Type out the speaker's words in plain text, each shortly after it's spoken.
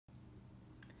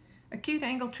Acute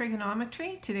angle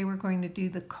trigonometry. Today we're going to do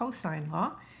the cosine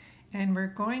law, and we're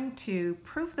going to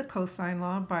prove the cosine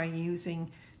law by using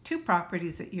two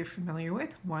properties that you're familiar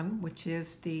with. One, which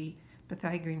is the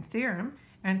Pythagorean theorem,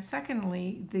 and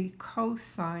secondly, the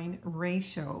cosine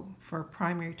ratio for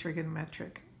primary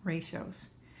trigonometric ratios.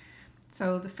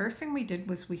 So the first thing we did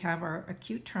was we have our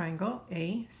acute triangle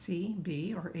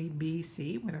ACB, or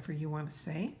ABC, whatever you want to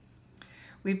say.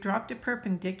 We've dropped it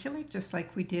perpendicular just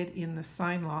like we did in the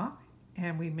sine law,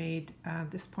 and we made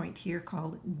this point here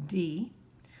called D.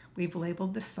 We've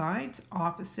labeled the sides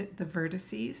opposite the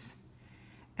vertices,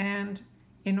 and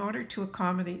in order to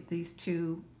accommodate these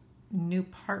two new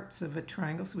parts of a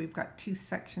triangle, so we've got two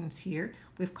sections here,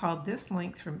 we've called this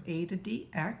length from A to D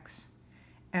X,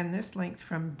 and this length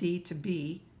from D to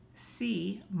B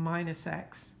C minus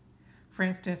X. For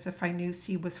instance, if I knew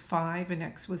C was 5 and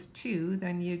X was 2,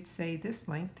 then you'd say this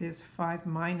length is 5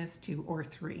 minus 2, or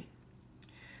 3.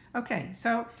 Okay,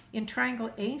 so in triangle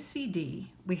ACD,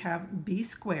 we have b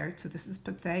squared, so this is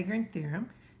Pythagorean theorem.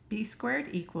 B squared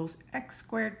equals x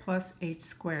squared plus h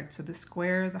squared. So the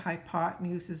square of the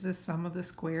hypotenuse is the sum of the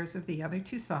squares of the other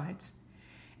two sides.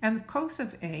 And the cos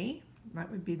of A,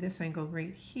 that would be this angle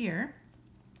right here,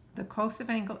 the cos of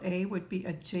angle A would be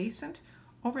adjacent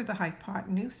over the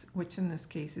hypotenuse, which in this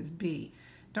case is B.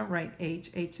 Don't write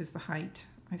h, h is the height.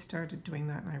 I started doing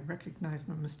that and I recognized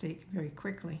my mistake very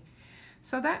quickly.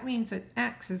 So that means that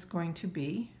x is going to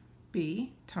be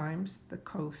B times the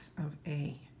cos of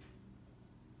A.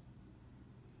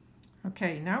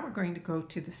 Okay, now we're going to go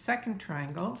to the second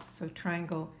triangle, so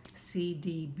triangle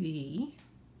CDB.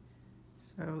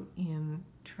 So in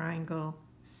triangle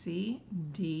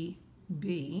CDB,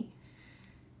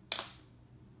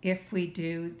 if we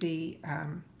do the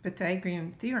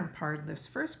Pythagorean theorem part of this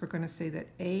first, we're going to say that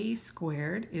a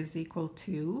squared is equal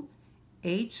to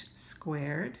h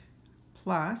squared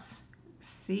plus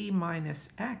c minus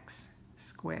x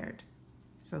squared.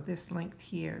 So this length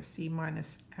here, c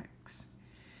minus x.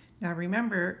 Now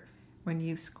remember, when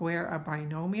you square a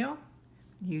binomial,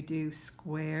 you do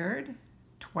squared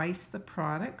twice the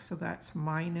product, so that's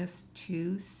minus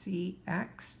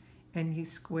 2cx, and you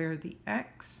square the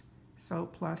x, so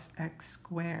plus x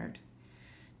squared.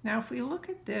 Now if we look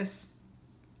at this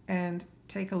and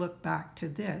take a look back to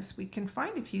this, we can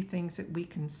find a few things that we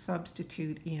can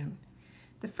substitute in.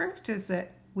 The first is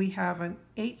that we have an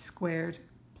h squared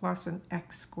plus an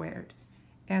x squared,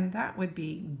 and that would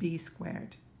be b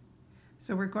squared.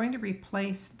 So we're going to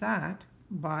replace that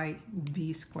by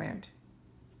b squared.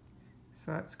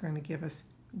 So that's going to give us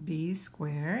b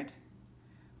squared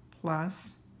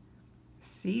plus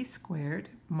c squared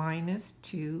minus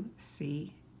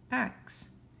 2cx.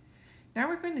 Now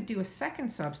we're going to do a second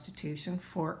substitution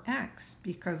for x,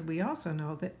 because we also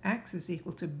know that x is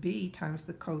equal to b times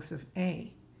the cos of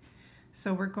A.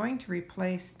 So we're going to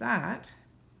replace that.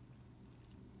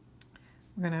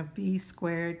 We're going to have b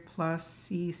squared plus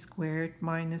c squared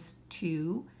minus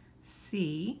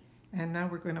 2c, and now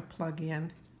we're going to plug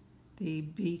in the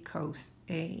b cos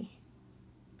A.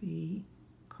 b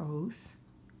cos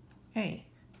A. I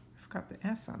forgot the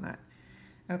s on that.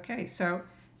 Okay, so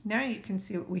now you can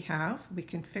see what we have. We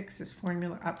can fix this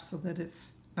formula up so that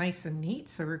it's nice and neat.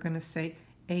 So we're going to say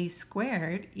a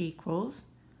squared equals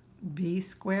b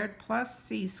squared plus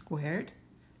c squared.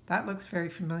 That looks very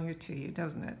familiar to you,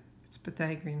 doesn't it? It's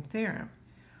Pythagorean theorem.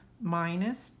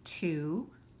 Minus 2,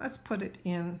 let's put it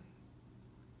in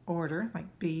order,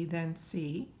 like b then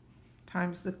c,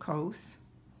 times the cos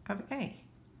of A.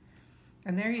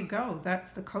 And there you go, that's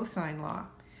the cosine law.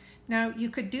 Now you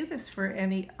could do this for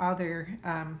any other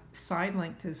side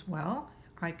length as well.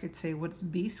 I could say, what's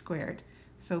b squared?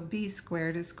 So b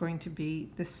squared is going to be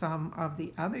the sum of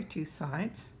the other two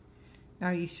sides.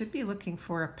 Now you should be looking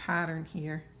for a pattern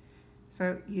here.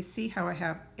 So you see how I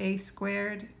have a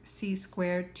squared, c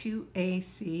squared,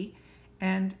 2ac,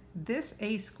 and this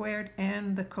a squared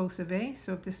and the cos of A.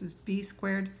 So if this is b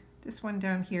squared, this one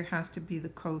down here has to be the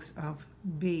cos of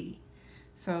B.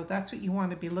 So that's what you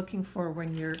want to be looking for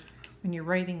when you're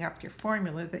writing up your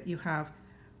formula, that you have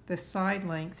the side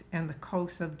length and the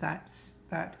cos of that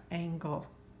angle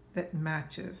that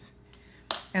matches.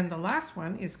 And the last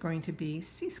one is going to be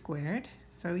c squared.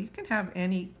 So you can have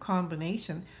any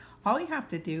combination. All you have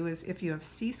to do is, if you have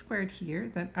c squared here,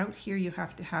 then out here you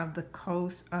have to have the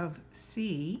cos of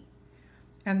c,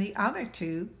 and the other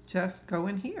two just go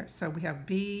in here. So we have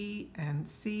b and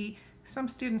c. Some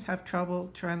students have trouble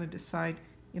trying to decide,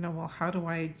 well, how do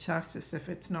I adjust this if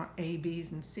it's not a,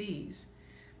 b's, and c's?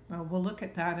 Well, we'll look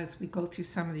at that as we go through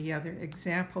some of the other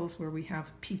examples where we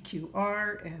have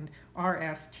PQR and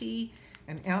RST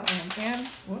and LMN.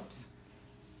 Whoops.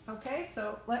 Okay,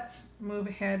 so let's move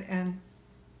ahead and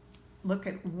look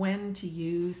at when to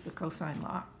use the cosine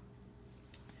law.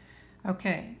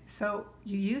 Okay, so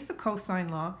you use the cosine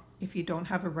law if you don't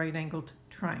have a right-angled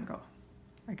triangle.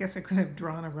 I guess I could have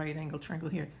drawn a right-angled triangle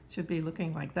here. It should be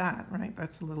looking like that, right?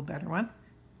 That's a little better one.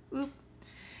 Oop.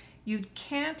 You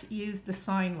can't use the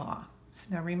sine law.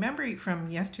 So now remember from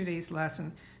yesterday's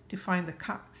lesson, to find the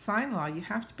sine law, you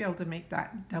have to be able to make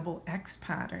that double X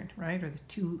pattern, right? Or the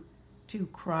two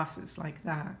crosses like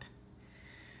that.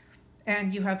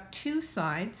 And you have two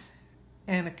sides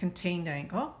and a contained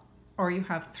angle, or you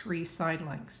have three side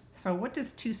lengths. So what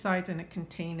does two sides and a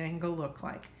contained angle look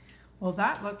like? Well,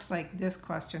 that looks like this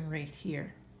question right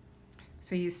here.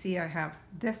 So you see I have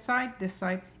this side,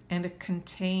 and a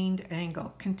contained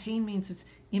angle. Contained means it's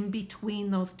in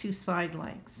between those two side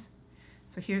lengths.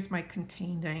 So here's my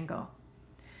contained angle.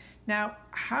 Now,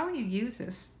 how you use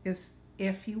this is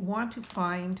if you want to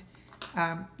find,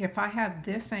 if I have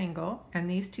this angle and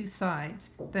these two sides,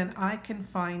 then I can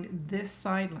find this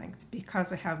side length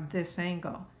because I have this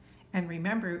angle. And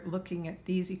remember, looking at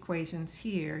these equations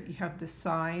here, you have the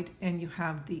side and you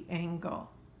have the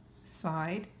angle.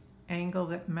 Side, angle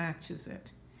that matches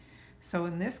it. So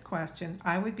in this question,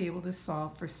 I would be able to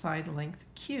solve for side length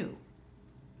Q.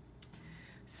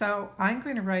 So I'm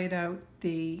going to write out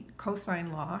the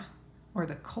cosine law, or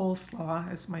the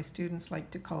coleslaw, as my students like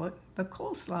to call it. The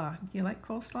coleslaw. Do you like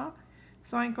coleslaw?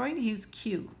 So I'm going to use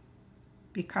Q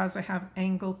because I have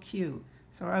angle Q.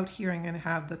 So out here I'm going to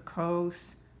have the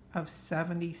cos of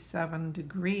 77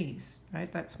 degrees,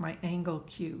 right? That's my angle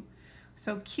Q.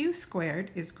 So Q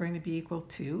squared is going to be equal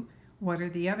to, what are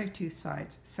the other two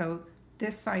sides? So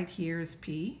this side here is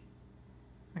P.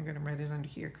 I'm going to write it under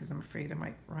here because I'm afraid I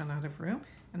might run out of room.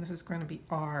 And this is going to be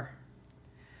R.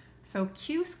 So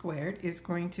Q squared is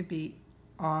going to be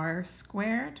R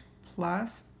squared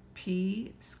plus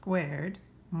P squared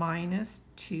minus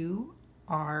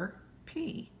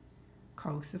 2RP,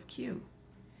 cos of Q.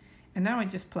 And now I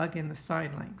just plug in the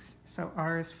side lengths. So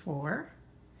R is 4,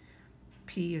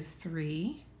 P is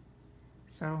 3,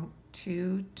 so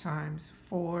 2 times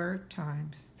 4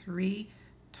 times 3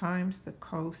 times the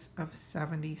cos of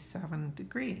 77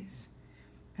 degrees.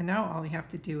 And now all you have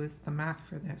to do is the math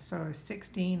for this. So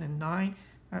 16 and 9,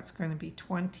 that's going to be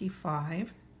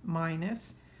 25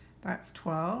 minus, that's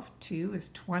 12, 2 is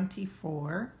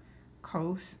 24,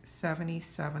 cos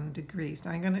 77 degrees.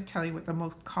 Now I'm going to tell you what the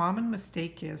most common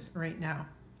mistake is right now.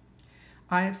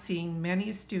 I have seen many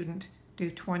a student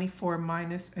do 25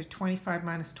 minus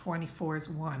 24 is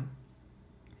 1.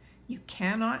 You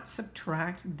cannot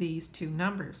subtract these two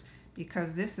numbers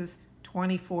because this is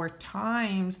 24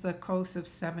 times the cos of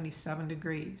 77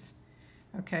 degrees.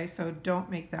 Okay, so don't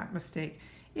make that mistake.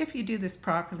 If you do this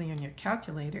properly on your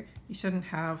calculator, you shouldn't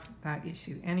have that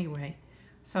issue anyway.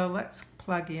 So let's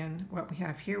plug in what we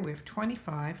have here. We have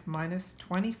 25 minus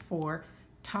 24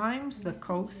 times the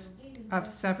cos of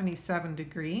 77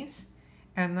 degrees,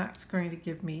 and that's going to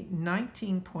give me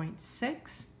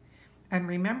 19.6. And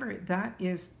remember, that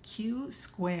is Q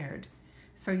squared.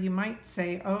 So you might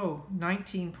say, oh,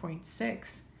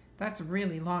 19.6, that's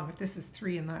really long. If this is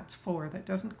 3 and that's 4, that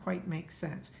doesn't quite make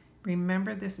sense.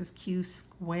 Remember, this is Q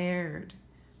squared.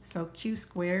 So Q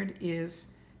squared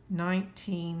is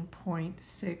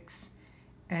 19.6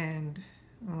 and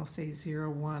I'll say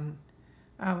 0.1.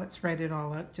 Let's write it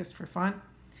all out just for fun.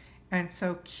 And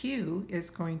so Q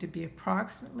is going to be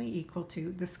approximately equal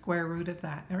to the square root of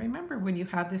that. Now remember, when you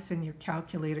have this in your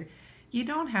calculator, you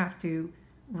don't have to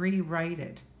rewrite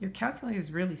it. Your calculator is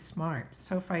really smart.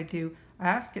 So if I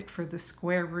ask it for the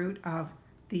square root of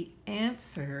the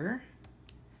answer,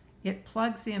 it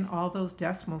plugs in all those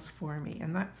decimals for me,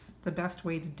 and that's the best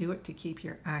way to do it to keep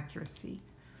your accuracy.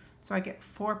 So I get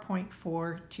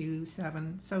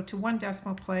 4.427. So to one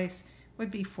decimal place would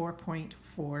be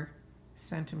 4.4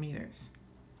 centimeters.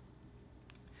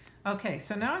 Okay,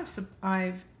 so now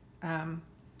I've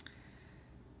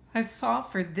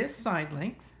solved for this side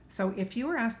length. So if you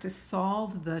were asked to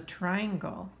solve the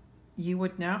triangle, you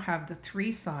would now have the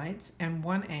 3 sides and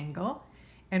 1 angle.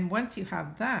 And once you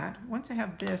have that, once I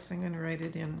have this, I'm going to write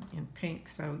it in pink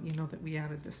so you know that we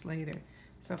added this later.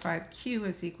 So if I have Q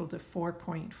is equal to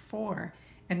 4.4,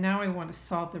 and now I want to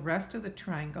solve the rest of the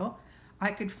triangle,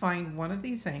 I could find one of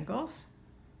these angles.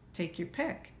 Take your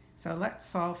pick. So let's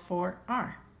solve for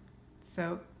R.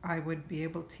 So I would be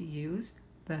able to use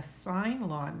the sine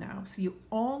law now. So you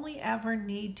only ever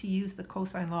need to use the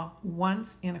cosine law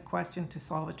once in a question to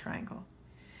solve a triangle.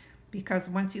 Because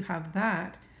once you have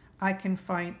that, I can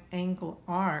find angle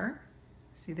R.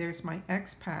 See, there's my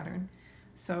X pattern.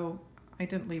 So I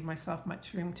didn't leave myself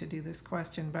much room to do this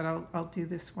question, but I'll do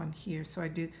this one here. So I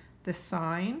do the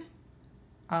sine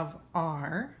of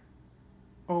r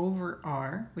over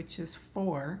r, which is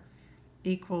 4,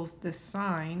 equals the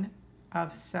sine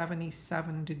of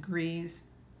 77 degrees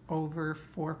over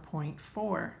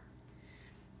 4.4.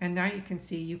 And now you can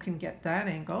see you can get that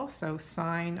angle. So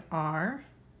sine r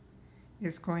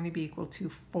is going to be equal to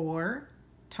 4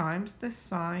 times the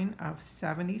sine of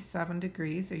 77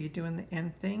 degrees. Are you doing the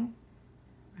end thing?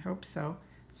 I hope so.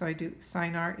 So I do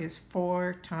sine r is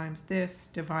 4 times this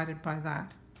divided by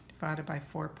that, divided by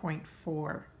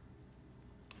 4.4.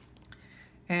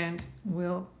 And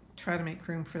we'll try to make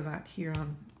room for that here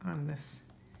on this.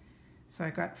 So I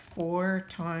got 4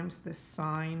 times the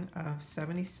sine of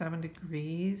 77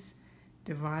 degrees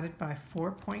divided by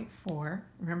 4.4.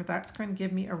 Remember, that's going to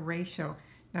give me a ratio.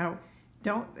 Now,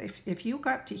 if you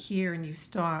got to here and you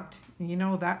stopped, you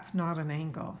know that's not an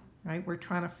angle, right? We're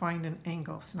trying to find an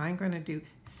angle. So now I'm going to do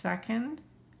second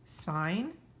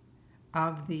sine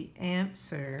of the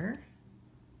answer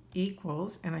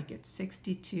equals, and I get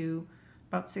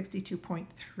about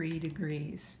 62.3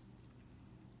 degrees.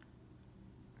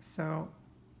 So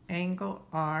angle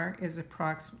R is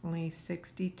approximately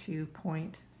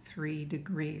 62.3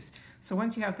 degrees. So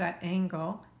once you have that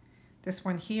angle, this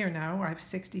one here now, I have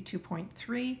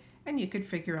 62.3, and you could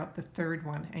figure out the third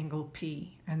one, angle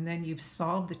P. And then you've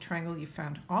solved the triangle, you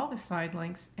found all the side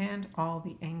lengths and all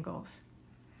the angles.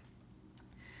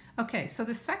 Okay, so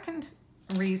the second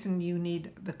reason you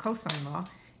need the cosine law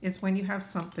is when you have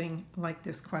something like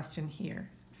this question here.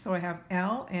 So I have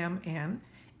L, M, N,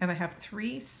 and I have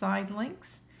 3 side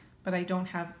lengths, but I don't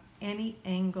have any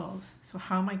angles. So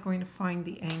how am I going to find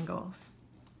the angles?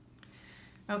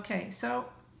 Okay, so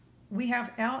we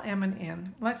have L, M, and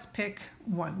N. Let's pick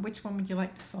one. Which one would you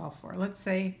like to solve for? Let's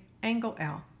say angle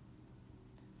L.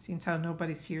 Seems how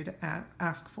nobody's here to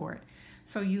ask for it.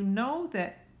 So you know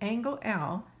that angle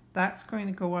L, that's going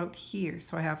to go out here.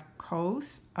 So I have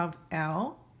cos of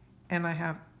L, and I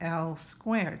have L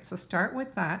squared. So start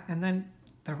with that, and then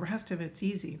the rest of it's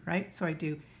easy, right? So I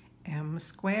do m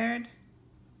squared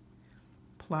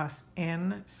plus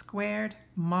n squared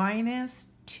minus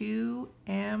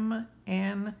 2mn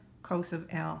cos of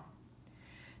L.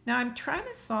 Now I'm trying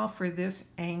to solve for this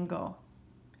angle.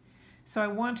 So I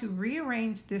want to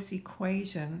rearrange this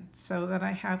equation so that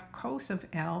I have cos of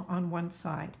L on one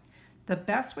side. The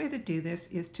best way to do this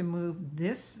is to move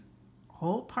this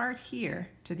whole part here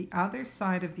to the other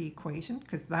side of the equation,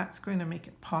 because that's going to make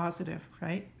it positive,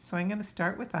 right? So I'm going to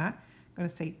start with that. I'm going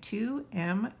to say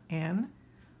 2mn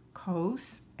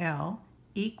cos L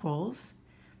equals,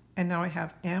 and now I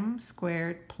have m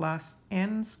squared plus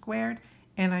n squared,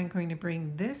 and I'm going to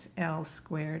bring this L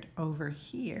squared over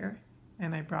here,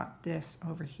 and I brought this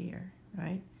over here,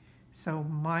 right? So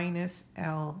minus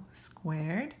L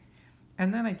squared,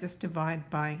 and then I just divide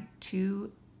by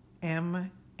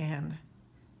 2mn.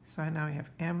 So now I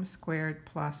have m squared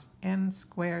plus n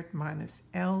squared minus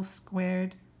L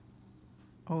squared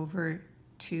over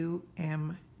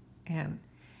 2mn. And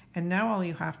now all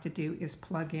you have to do is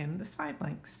plug in the side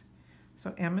lengths.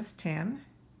 So m is 10,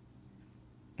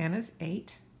 n is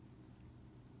 8,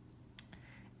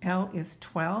 L is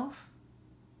 12,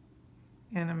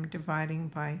 and I'm dividing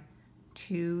by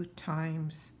 2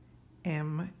 times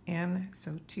mn,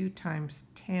 so 2 times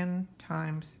 10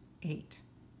 times 8.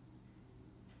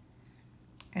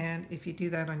 And if you do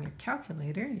that on your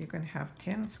calculator, you're going to have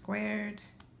 10 squared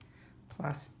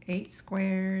plus 8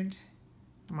 squared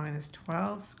minus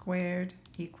 12 squared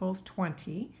equals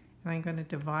 20. And I'm going to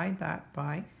divide that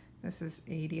by, this is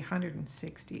 80,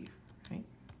 160, right?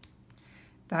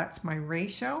 That's my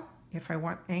ratio. If I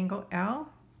want angle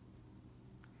L,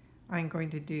 I'm going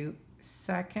to do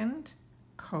second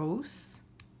cos,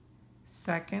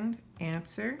 second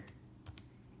answer,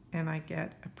 and I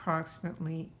get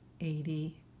approximately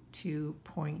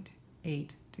 82.8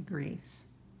 degrees.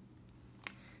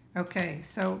 Okay,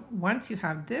 so once you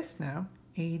have this now,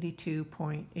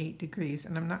 82.8 degrees,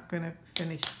 and I'm not going to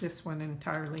finish this one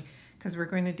entirely because we're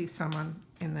going to do some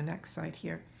in the next slide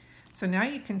here. So now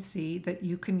you can see that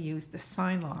you can use the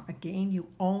sine law. Again, you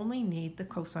only need the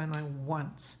cosine law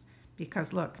once,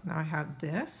 because look, now I have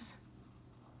this,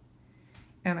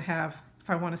 and I have, if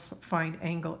I want to find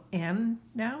angle N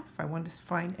now, if I want to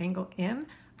find angle N,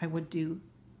 I would do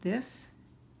this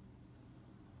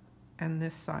and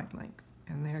this side length,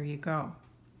 and there you go.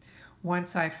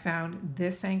 Once I've found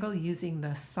this angle using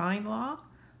the sine law,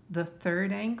 the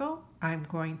third angle, I'm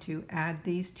going to add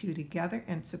these two together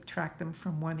and subtract them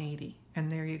from 180,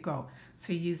 and there you go.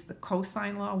 So you use the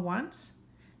cosine law once,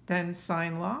 then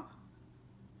sine law,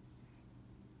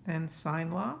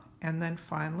 And then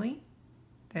finally,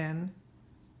 then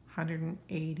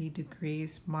 180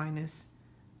 degrees minus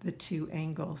the two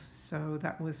angles. So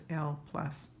that was L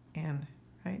plus N,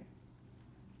 right?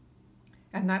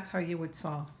 And that's how you would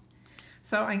solve.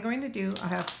 So I'm going to do, I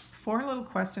have 4 little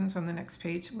questions on the next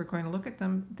page. We're going to look at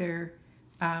them. The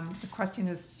question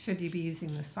is, should you be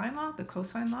using the sine law, the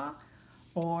cosine law,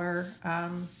 or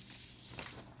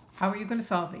how are you going to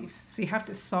solve these? So you have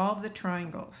to solve the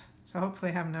triangles. So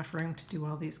hopefully I have enough room to do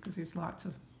all these because there's lots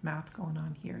of math going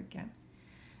on here again.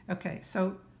 Okay,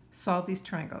 so solve these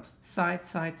triangles. Side,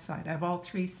 side, side. I have all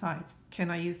 3 sides. Can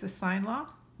I use the sine law?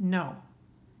 No.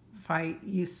 If I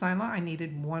use sine law, I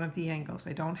needed one of the angles.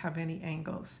 I don't have any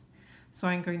angles. So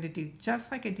I'm going to do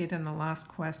just like I did in the last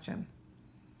question.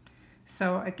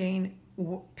 So again,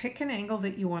 pick an angle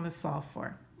that you want to solve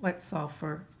for. Let's solve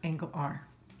for angle R.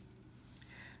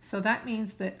 So that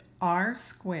means that R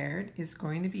squared is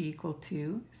going to be equal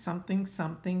to something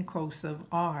something cos of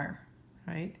R,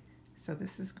 right? So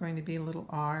this is going to be a little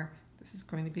r, this is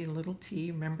going to be a little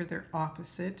t. Remember, they're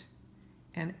opposite,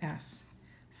 and s.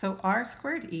 So r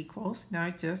squared equals, now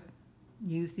I just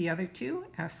use the other two,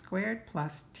 s squared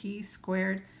plus t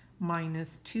squared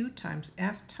minus 2 times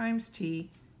s times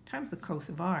t times the cos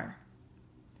of r.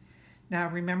 Now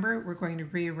remember, we're going to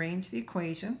rearrange the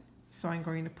equation. So I'm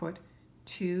going to put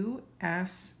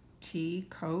 2st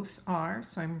cos r.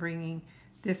 So I'm bringing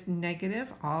this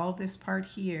negative, all this part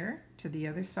here, to the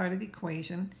other side of the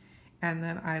equation. And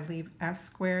then I leave s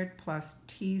squared plus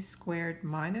t squared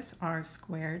minus r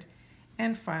squared.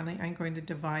 And finally, I'm going to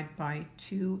divide by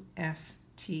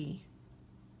 2st.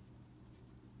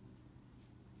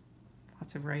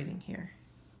 Lots of writing here.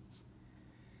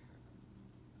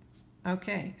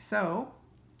 Okay, so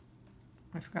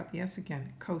I forgot the s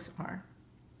again, cos r.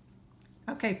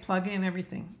 Okay, plug in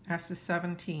everything. S is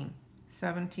 17.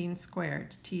 17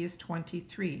 squared. T is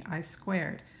 23. I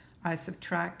squared. I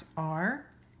subtract r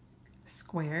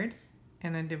squared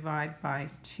and I divide by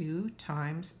 2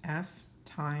 times s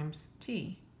times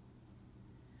t.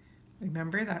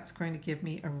 Remember, that's going to give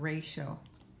me a ratio.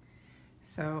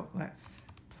 So let's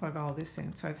plug all this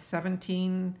in. So I have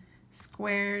 17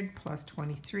 squared plus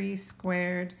 23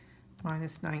 squared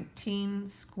minus 19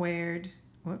 squared,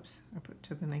 whoops, I put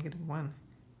to the -1,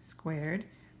 squared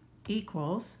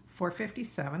equals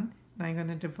 457. And I'm going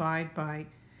to divide by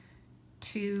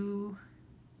 2,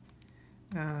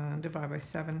 divide by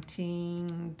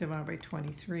 17, divide by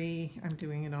 23. I'm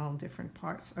doing it all in different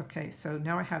parts. Okay, so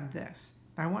now I have this.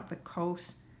 I want the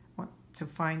cos, I want to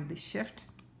find the shift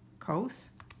cos.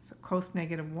 So cos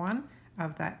 -1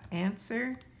 of that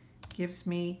answer gives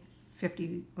me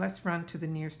 50, let's run to the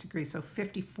nearest degree, so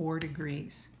 54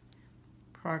 degrees,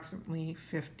 approximately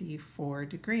 54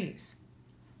 degrees.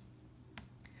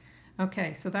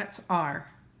 Okay, so that's R.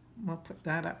 We'll put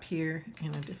that up here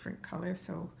in a different color,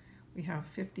 so we have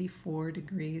 54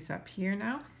 degrees up here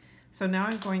now. So now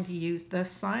I'm going to use the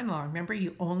sine law. Remember,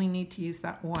 you only need to use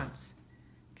that once.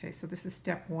 Okay, so this is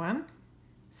step 1.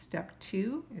 Step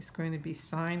 2 is going to be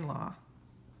sine law.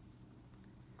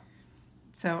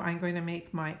 So I'm going to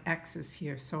make my x's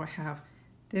here. So I have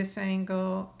this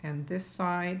angle and this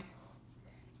side.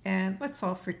 And let's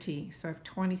solve for t. So I have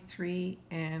 23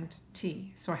 and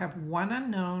t. So I have one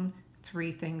unknown,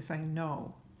 3 things I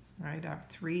know. Right? I have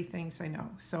 3 things I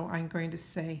know. So I'm going to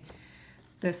say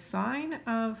the sine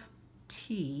of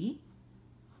t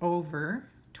over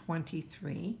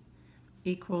 23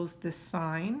 equals the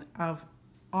sine of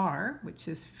r, which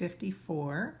is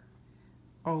 54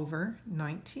 over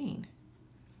 19.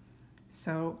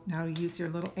 So now use your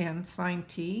little n, sine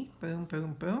t, boom,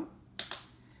 boom, boom.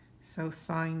 So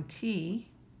sine t,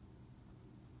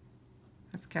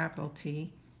 that's capital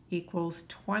T, equals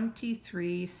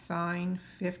 23 sine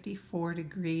 54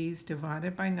 degrees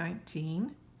divided by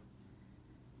 19.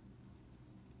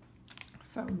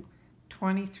 So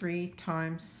 23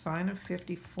 times sine of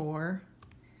 54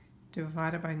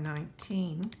 divided by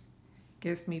 19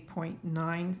 gives me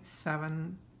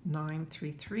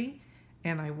 0.97933.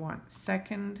 And I want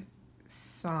second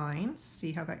sine.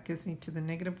 See how that gives me to the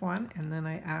 -1. And then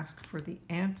I ask for the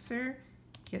answer,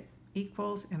 get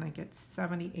equals, and I get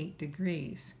 78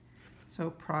 degrees. So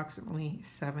approximately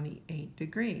 78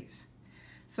 degrees.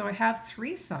 So I have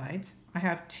 3 sides. I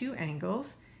have 2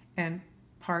 angles and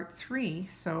part 3.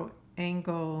 So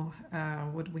angle,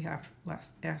 what do we have left?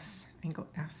 S, angle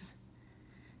S.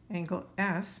 Angle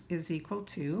S is equal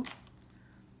to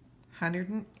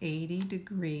 180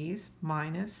 degrees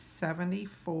minus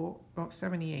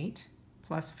 78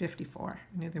 plus 54.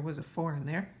 I knew there was a 4 in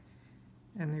there,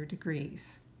 and they're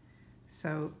degrees.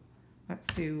 So let's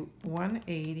do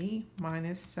 180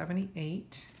 minus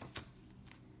 78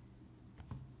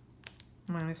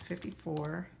 minus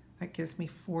 54. That gives me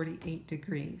 48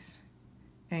 degrees.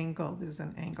 Angle is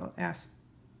an angle. S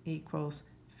equals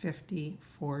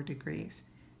 54 degrees.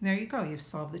 And there you go. You've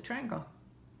solved the triangle.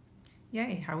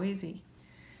 Yay, how easy.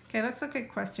 Okay, let's look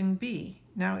at question B.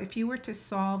 Now, if you were to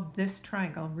solve this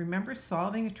triangle, remember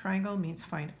solving a triangle means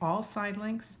find all side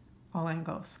lengths, all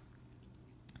angles.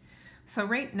 So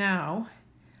right now,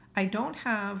 I don't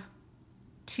have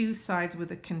two sides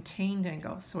with a contained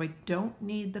angle, so I don't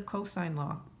need the cosine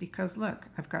law because look,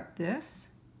 I've got this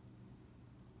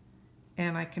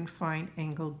and I can find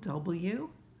angle W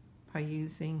by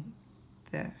using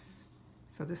this.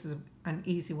 So this is an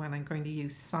easy one. I'm going to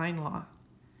use sine law.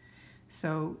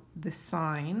 So the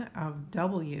sine of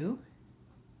W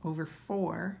over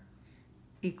 4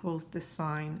 equals the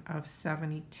sine of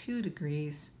 72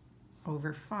 degrees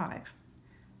over 5.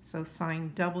 So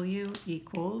sine W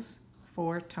equals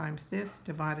 4 times this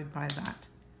divided by that.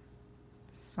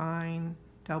 Sine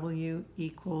W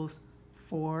equals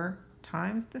 4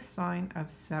 times the sine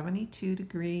of 72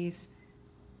 degrees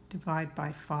divided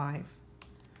by 5.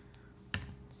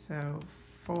 So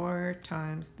 4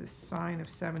 times the sine of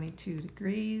 72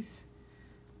 degrees,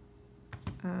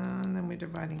 and then we're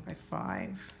dividing by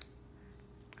 5.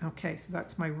 Okay, so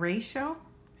that's my ratio.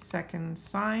 Second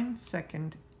sine,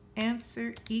 second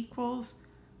answer equals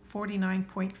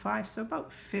 49.5, so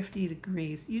about 50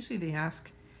 degrees. Usually they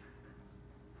ask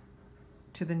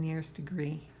to the nearest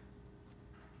degree,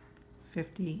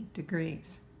 50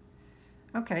 degrees.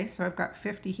 Okay, so I've got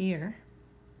 50 here.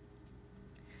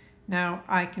 Now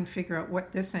I can figure out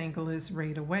what this angle is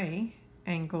right away.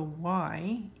 Angle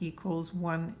Y equals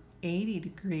 180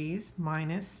 degrees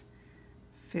minus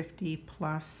 50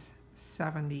 plus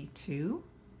 72.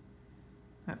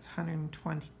 That's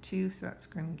 122, so that's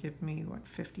going to give me, what,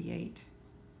 58.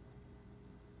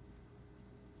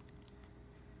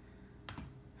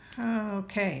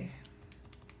 Okay.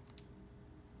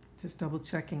 Just double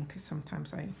checking because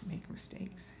sometimes I make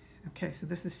mistakes. Okay, so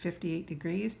this is 58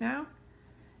 degrees now.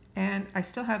 And I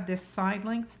still have this side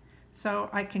length, so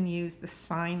I can use the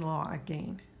sine law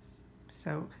again.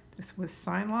 So this was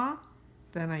sine law,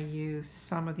 then I use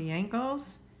sum of the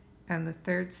angles, and the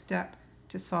third step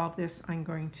to solve this, I'm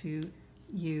going to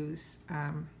use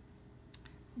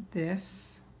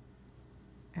this,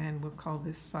 and we'll call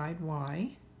this side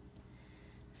Y.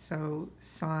 So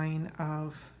sine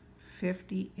of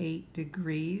 58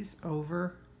 degrees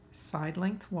over side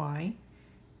length Y.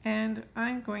 And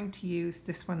I'm going to use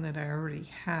this one that I already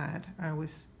had. I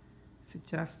always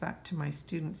suggest that to my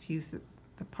students, use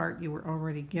the part you were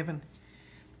already given.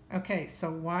 Okay,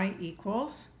 so Y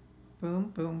equals, boom,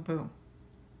 boom, boom.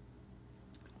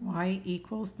 Y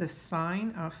equals the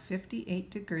sine of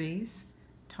 58 degrees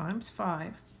times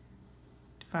 5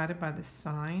 divided by the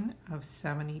sine of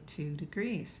 72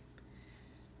 degrees.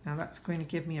 Now that's going to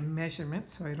give me a measurement,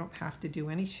 so I don't have to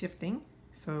do any shifting.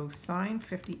 So sine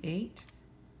 58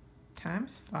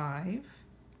 times 5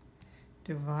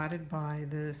 divided by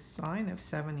the sine of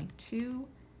 72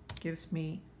 gives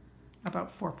me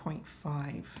about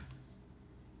 4.5.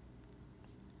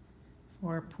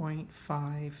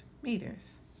 4.5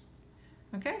 meters.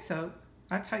 Okay, so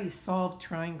that's how you solve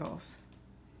triangles.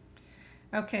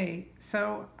 Okay,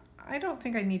 so I don't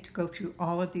think I need to go through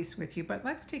all of these with you, but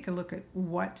let's take a look at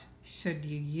what should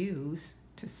you use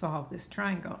to solve this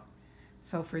triangle.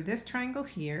 So for this triangle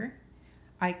here,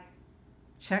 I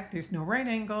check there's no right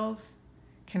angles.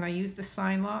 Can I use the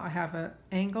sine law? I have an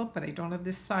angle, but I don't have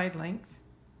this side length.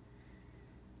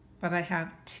 But I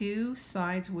have two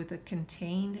sides with a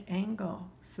contained angle.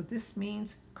 So this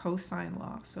means cosine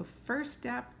law. So first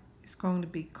step is going to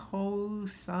be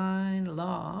cosine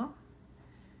law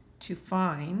to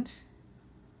find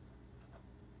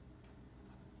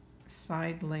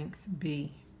side length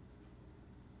B.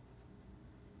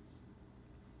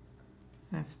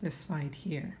 That's this side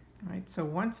here. Right, so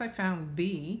once I found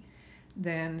B,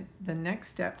 then the next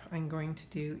step I'm going to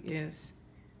do is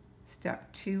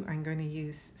step 2, I'm going to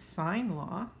use sine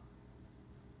law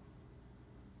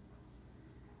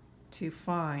to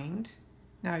find,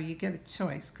 now you get a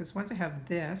choice because once I have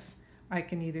this, I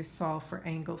can either solve for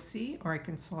angle C or I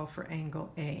can solve for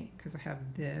angle A because I have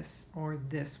this or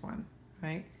this one,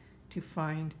 right? To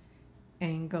find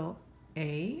angle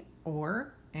A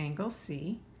or angle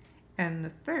C. And the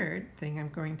third thing I'm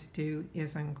going to do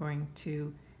is I'm going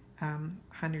to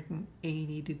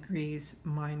 180 degrees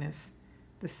minus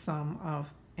the sum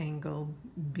of angle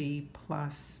B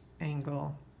plus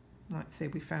angle, let's say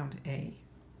we found A.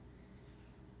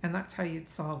 And that's how you'd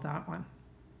solve that one.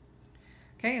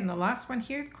 Okay, and the last one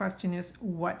here, the question is,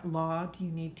 what law do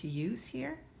you need to use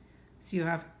here? So you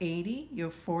have 80, you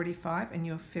have 45, and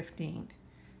you have 15.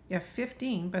 You have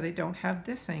 15, but I don't have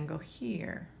this angle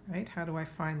here, right? How do I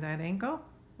find that angle?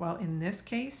 Well, in this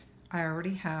case, I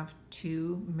already have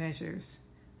two measures.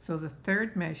 So the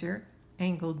third measure,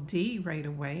 angle D right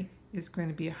away, is going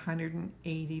to be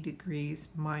 180 degrees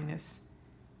minus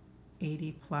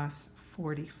 80 plus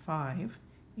 45.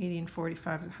 80 and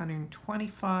 45 is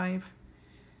 125.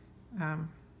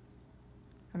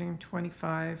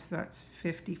 125, so that's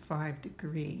 55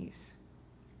 degrees.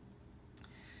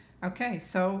 Okay,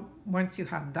 so once you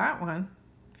have that one,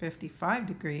 55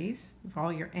 degrees, of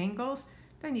all your angles,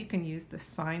 then you can use the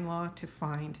sine law to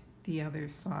find the other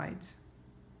sides.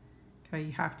 Okay,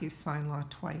 you have to use sine law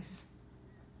twice.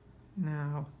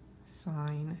 Now,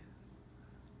 sine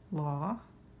law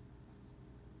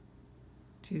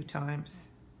 2 times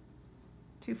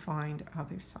to find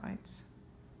other sides.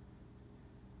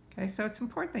 Okay, so it's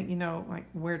important that you know like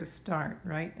where to start,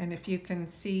 right? And if you can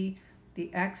see the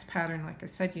X pattern, like I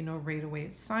said, you know right away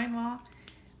it's sine law.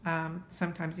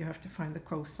 Sometimes you have to find the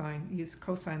cosine. Use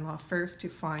cosine law first to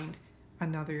find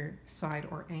another side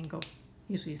or angle,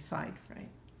 usually a side, right?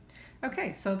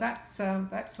 Okay, so that's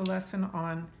a lesson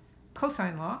on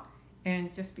cosine law.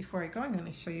 And just before I go, I'm going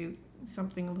to show you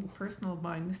something a little personal of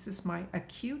mine. This is my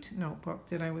Acute notebook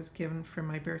that I was given for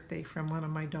my birthday from one of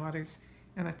my daughters,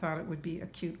 and I thought it would be a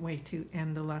cute way to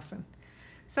end the lesson.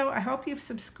 So I hope you've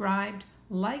subscribed.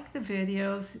 Like the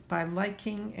videos. By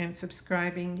liking and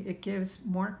subscribing, it gives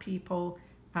more people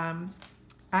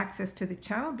access to the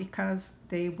channel because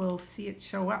they will see it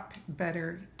show up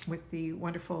better with the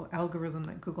wonderful algorithm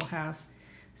that Google has.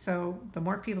 So the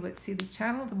more people that see the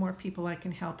channel, the more people I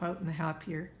can help out, and the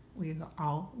happier we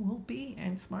all will be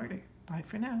and smarter. Bye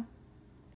for now.